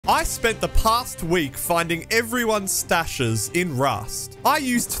I spent the past week finding everyone's stashes in Rust. I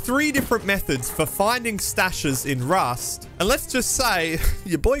used 3 different methods for finding stashes in Rust. And let's just say,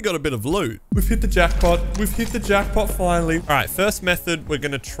 your boy got a bit of loot. We've hit the jackpot. We've hit the jackpot finally. All right, first method we're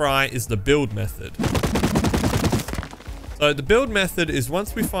going to try is the build method. So the build method is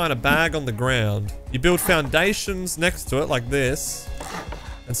once we find a bag on the ground, you build foundations next to it like this.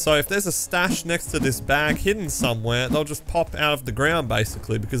 And so if there's a stash next to this bag hidden somewhere, they'll just pop out of the ground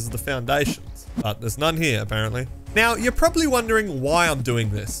basically because of the foundations. But there's none here apparently. Now, you're probably wondering why I'm doing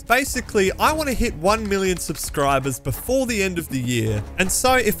this. Basically, I want to hit 1 million subscribers before the end of the year. And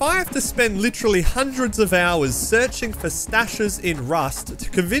so if I have to spend literally hundreds of hours searching for stashes in Rust to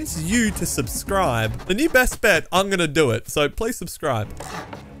convince you to subscribe, then you best bet I'm going to do it. So please subscribe.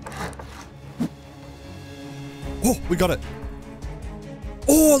 Oh, we got it.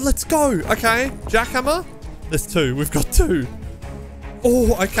 Oh, let's go. Okay, jackhammer. There's 2. We've got 2.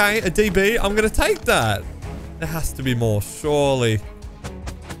 Oh, okay, a DB. I'm going to take that. There has to be more, surely.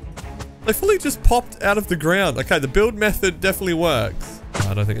 They fully just popped out of the ground. Okay, the build method definitely works.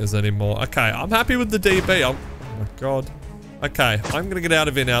 I don't think there's any more. Okay, I'm happy with the DB. Oh my god. Okay, I'm gonna get out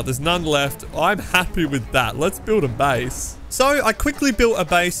of here now. There's none left. I'm happy with that. Let's build a base. So I quickly built a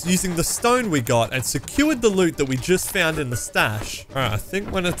base using the stone we got and secured the loot that we just found in the stash. All right, I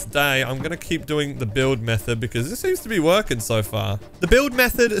think when it's day, I'm gonna keep doing the build method because this seems to be working so far. The build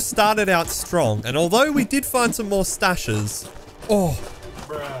method started out strong, and although we did find some more stashes,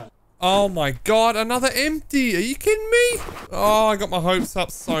 oh my god, another empty. Are you kidding me? Oh, I got my hopes up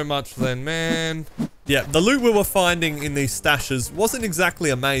so much then, man. Yeah, the loot we were finding in these stashes wasn't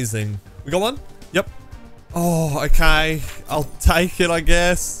exactly amazing. We got one? Yep. Oh, okay. I'll take it, I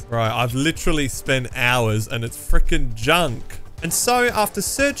guess. Right, I've literally spent hours and it's freaking junk. And so after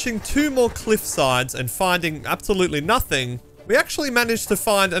searching 2 more cliff sides and finding absolutely nothing, we actually managed to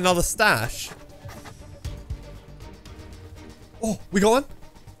find another stash. Oh, we got one?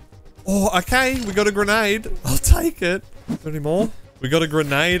 Oh, okay. We got a grenade. I'll take it. Is there any more? We got a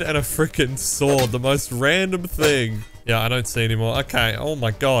grenade and a freaking sword. The most random thing. Yeah, I don't see any more. Okay. Oh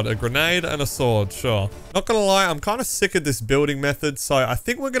my god. A grenade and a sword. Sure. Not gonna lie. I'm kind of sick of this building method. So I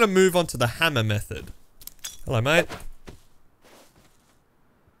think we're gonna move on to the hammer method. Hello, mate.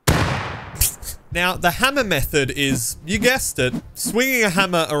 Now, the hammer method is, you guessed it, swinging a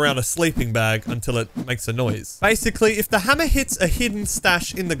hammer around a sleeping bag until it makes a noise. Basically, if the hammer hits a hidden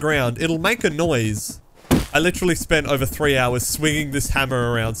stash in the ground, it'll make a noise. I literally spent over 3 hours swinging this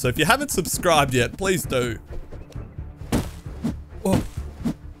hammer around, so if you haven't subscribed yet, please do. Oh.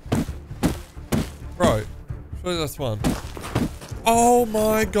 Bro, show this one. Oh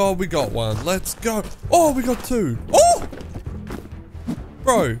my god, we got one. Let's go. Oh, we got 2. Oh!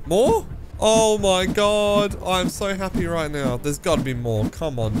 Bro, more? Oh my god, I'm so happy right now. There's got to be more.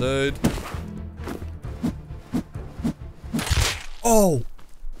 Come on, dude. Oh,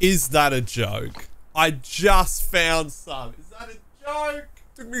 is that a joke? I just found some. Is that a joke?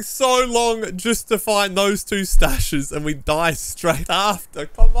 Took me so long just to find those 2 stashes and we die straight after.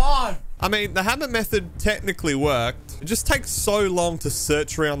 Come on. I mean, the hammer method technically worked. It just takes so long to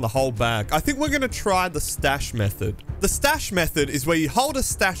search around the whole bag. I think we're going to try the stash method. The stash method is where you hold a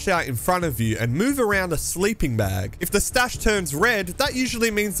stash out in front of you and move around a sleeping bag. If the stash turns red, that usually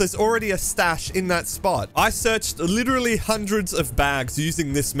means there's already a stash in that spot. I searched literally hundreds of bags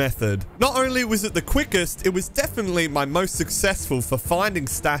using this method. Not only was it the quickest, it was definitely my most successful for finding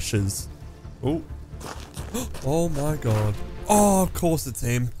stashes. Oh. Oh my god. Oh, of course it's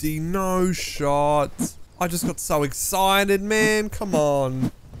empty. No shot. I just got so excited, man. Come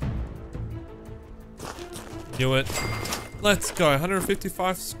on. Knew it. Let's go.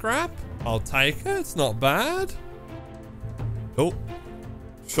 155 scrap. I'll take it. It's not bad. Oh.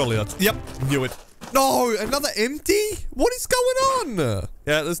 Surely that's... Yep. Knew it. No, another empty? What is going on?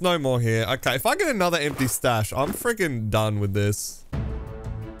 Yeah, there's no more here. Okay, if I get another empty stash, I'm freaking done with this.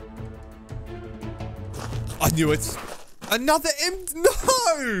 I knew it. Another empty.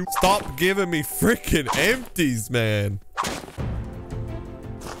 No! Stop giving me freaking empties, man.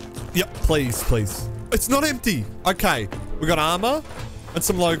 Yep, please, please. It's not empty. Okay, we got armor and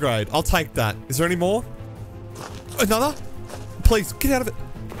some low grade. I'll take that. Is there any more? Another? Please, get out of it.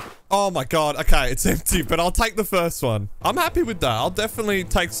 Oh my god. Okay, it's empty, but I'll take the first one. I'm happy with that. I'll definitely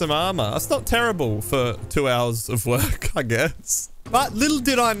take some armor. That's not terrible for 2 hours of work, I guess. But little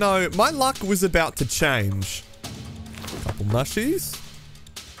did I know, my luck was about to change. Couple mushies.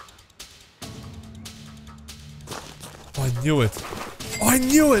 I knew it. I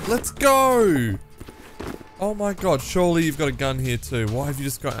knew it. Let's go. Oh my god. Surely you've got a gun here too. Why have you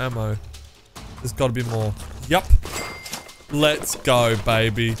just got ammo? There's got to be more. Yup. Let's go,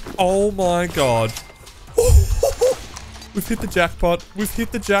 baby. Oh my god. We've hit the jackpot. We've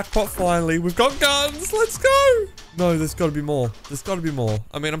hit the jackpot finally. We've got guns. Let's go. No, there's got to be more. There's got to be more.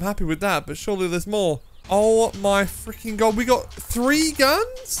 I mean, I'm happy with that, but surely there's more. Oh my freaking god. We got 3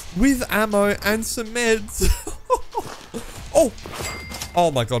 guns with ammo and some meds. Oh.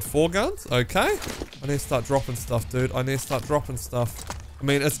 Oh my god, 4 guns? Okay. I need to start dropping stuff, dude. I need to start dropping stuff. I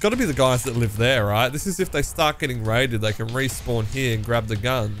mean, it's got to be the guys that live there, right? This is if they start getting raided, they can respawn here and grab the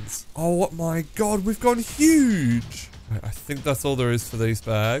guns. Oh my god, we've gone huge. I think that's all there is for these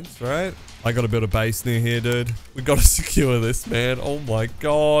bags, right? I got to build a base near here, dude. We got to secure this, man. Oh my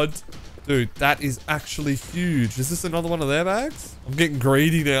god. Dude, that is actually huge. Is this another one of their bags? I'm getting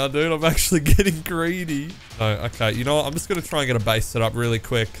greedy now, dude. I'm actually getting greedy. No, okay. You know what? I'm just going to try and get a base set up really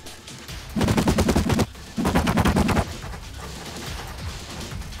quick.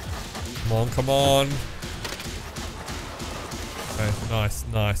 Come on, come on. Okay, nice,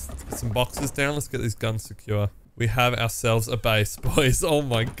 nice. Let's get some boxes down. Let's get these guns secure. We have ourselves a base, boys. Oh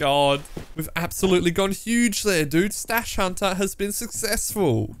my god. We've absolutely gone huge there, dude. Stash Hunter has been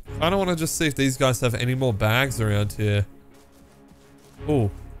successful. I don't want to just see if these guys have any more bags around here. Oh,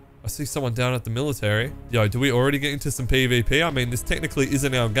 I see someone down at the military. Yo, do we already get into some PvP? I mean, this technically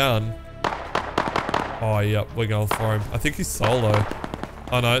isn't our gun. Oh, yep, we're going for him. I think he's solo.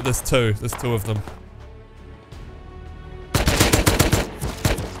 Oh no, there's 2. There's 2 of them.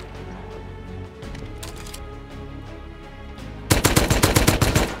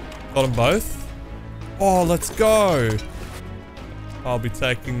 Got them both. Oh, let's go. I'll be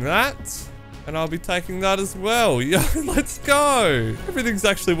taking that. And I'll be taking that as well. Yeah, let's go. Everything's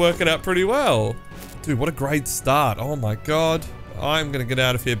actually working out pretty well. Dude, what a great start. Oh my god. I'm going to get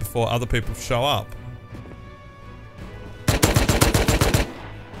out of here before other people show up.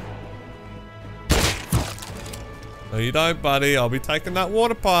 No, you don't, buddy. I'll be taking that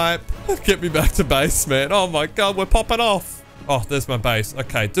water pipe. Get me back to base, man. Oh my god, we're popping off. Oh, there's my base.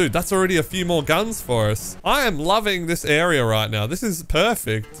 Okay, dude, that's already a few more guns for us. I am loving this area right now. This is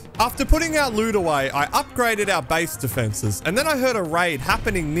perfect. After putting our loot away, I upgraded our base defenses, and then I heard a raid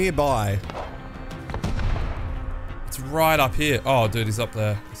happening nearby. It's right up here. Oh, dude, he's up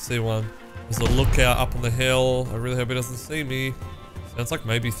there. I see one. There's a lookout up on the hill. I really hope he doesn't see me. Sounds like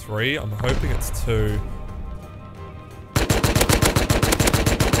maybe 3. I'm hoping it's 2.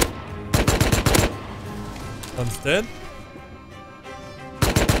 One's dead.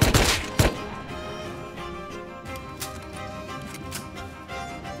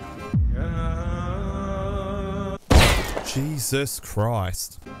 Jesus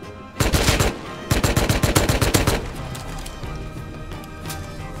Christ.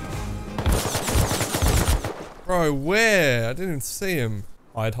 Bro, where? I didn't see him.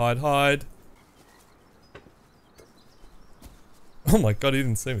 Hide, hide, hide. Oh my god, he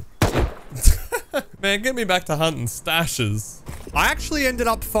didn't see me. Man, get me back to hunting stashes. I actually ended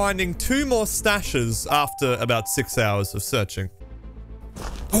up finding 2 more stashes after about 6 hours of searching.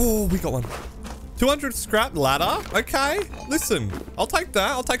 Oh, we got one. 200 scrap ladder? Okay, listen, I'll take that.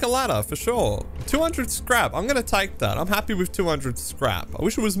 I'll take a ladder for sure. 200 scrap, I'm gonna take that. I'm happy with 200 scrap. I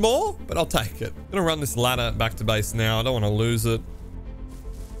wish it was more, but I'll take it. I'm gonna run this ladder back to base now. I don't want to lose it.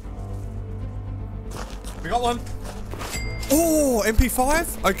 We got one. Oh,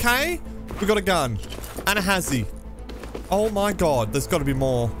 MP5, okay. We got a gun and a Hazzy. Oh my god, there's got to be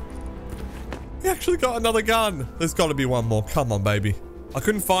more. We actually got another gun. There's got to be one more. Come on, baby. I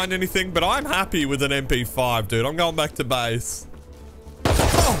couldn't find anything, but I'm happy with an MP5, dude. I'm going back to base.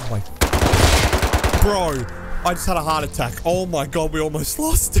 Oh my... Bro, I just had a heart attack. Oh my god, we almost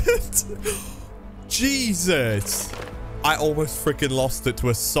lost it. Jesus. I almost freaking lost it to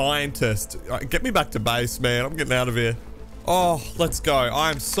a scientist. Get me back to base, man. I'm getting out of here. Oh, let's go. I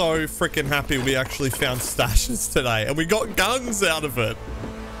am so freaking happy we actually found stashes today. And we got guns out of it.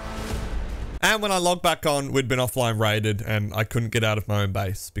 And when I logged back on, we'd been offline raided and I couldn't get out of my own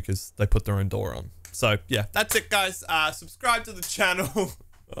base because they put their own door on. So yeah, that's it, guys. Subscribe to the channel.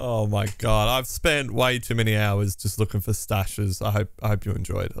 Oh my god, I've spent way too many hours just looking for stashes. I hope you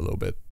enjoyed a little bit.